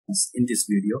In this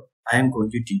video, I am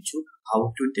going to teach you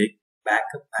how to take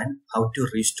backup and how to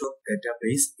restore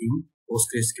database in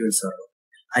postgreSQL server.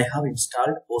 I have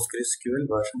installed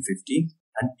postgreSQL version 15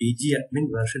 and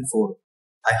pgAdmin version 4.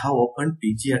 I have opened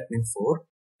pgAdmin 4.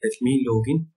 Let me log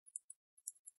in.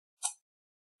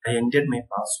 I entered my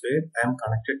password. I am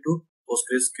connected to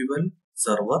postgreSQL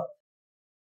server.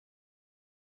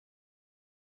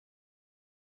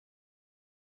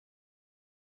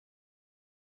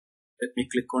 Let me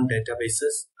click on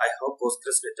databases. I have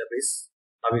Postgres database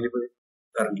available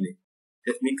currently.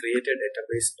 Let me create a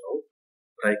database now.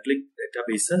 Right click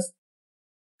databases,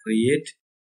 create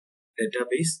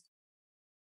database.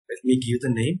 Let me give the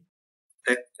name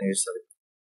tech nursery.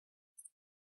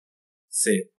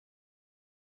 Save.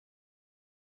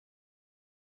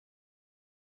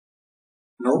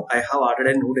 Now I have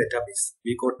added a new database.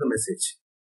 We got the message.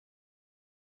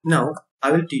 Now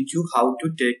I will teach you how to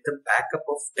take the backup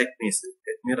of tech nursery.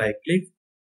 Let me right click.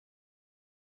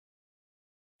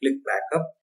 Click backup.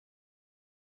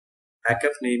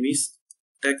 Backup name is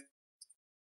tech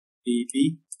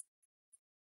db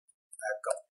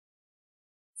backup.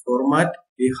 Format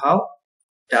we have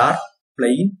tar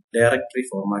plain directory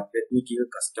format. Let me give a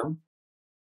custom.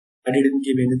 I didn't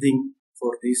give anything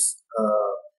for these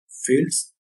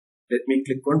fields. Let me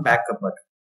click on backup button.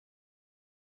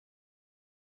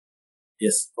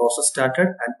 Yes, process started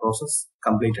and process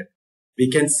completed.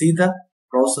 We can see the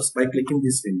process by clicking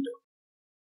this window.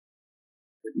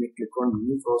 Let me click on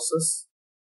new process.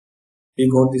 We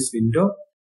got this window.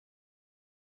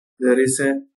 There is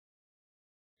a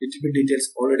little bit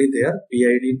details already there.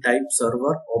 PID, type,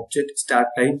 server, object, start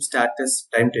time, status,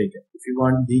 time taken. If you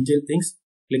want detailed things,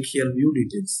 click here view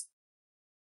details.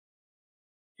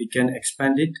 We can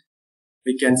expand it.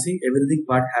 We can see everything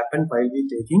what happened while we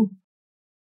taking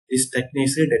this tech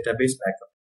nursery database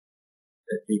backup.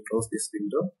 Let me close this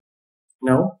window.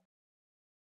 Now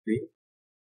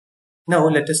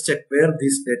let us check where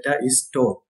this data is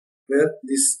stored, where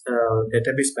this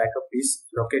database backup is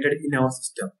located in our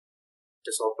system.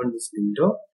 Just open this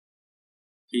window.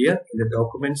 Here in the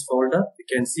documents folder, we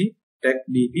can see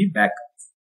TechDB backup.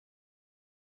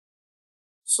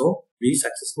 So we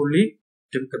successfully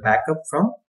took the backup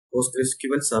from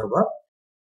postgreSQL server.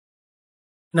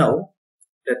 Now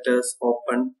let us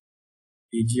open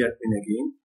pgAdmin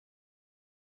again.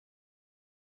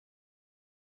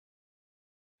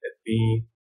 Let me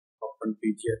open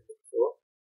pgAdmin 4.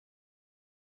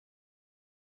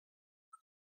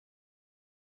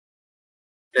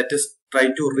 Let us try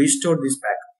to restore this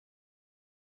backup.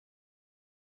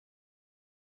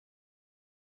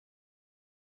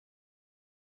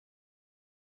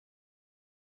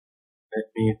 Let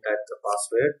me type the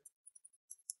password.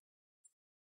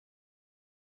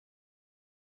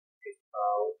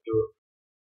 To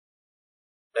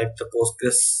type the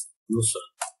Postgres user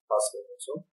password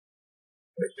also.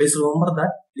 Please remember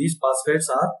that these passwords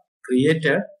are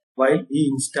created while we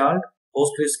installed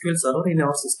postgreSQL server in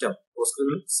our system.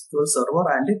 postgreSQL server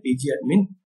and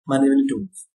pgAdmin manual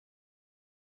tools.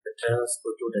 Let us go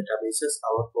to databases.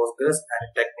 Our Postgres and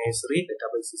tech nursery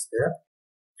database is there.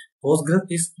 Postgres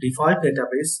is default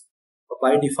database.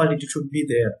 By default, it should be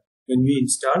there when we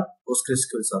install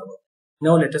postgreSQL server.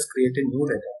 Now let us create a new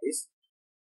database.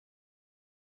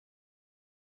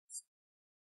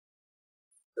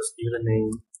 Just give the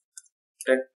name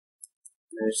tech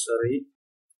nursery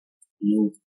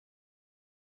new.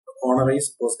 The owner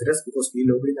is Postgres because we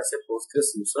logged in as a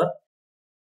Postgres user.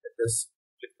 Let us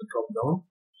click the drop down.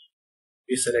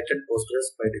 We selected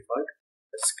Postgres by default.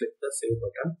 Let's click the save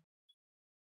button.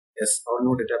 Yes, our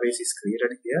new database is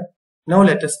created here. Now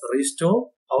let us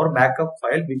restore our backup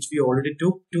file which we already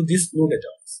took to this new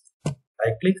database.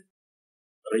 Right click,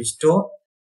 restore.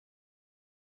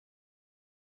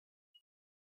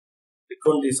 Click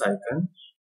on this icon.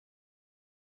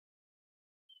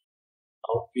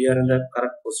 Now we are in the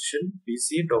correct position. We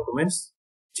see documents,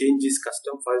 change these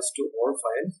custom files to all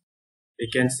files. We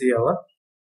can see our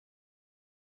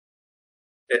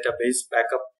database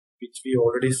backup which we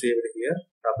already saved here.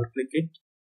 Double click it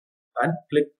and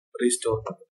click restore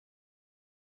button.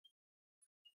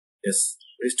 Yes,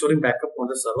 restoring backup on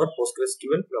the server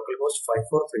PostgreSQL localhost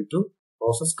 5432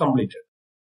 process completed.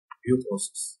 View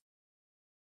process.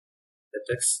 Let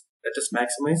us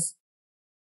maximize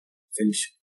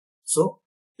finish. So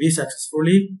we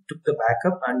successfully took the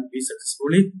backup and we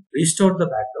successfully restored the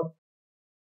backup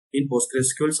in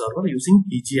postgreSQL server using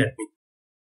pgAdmin.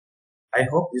 I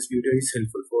hope this video is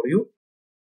helpful for you.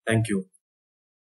 Thank you.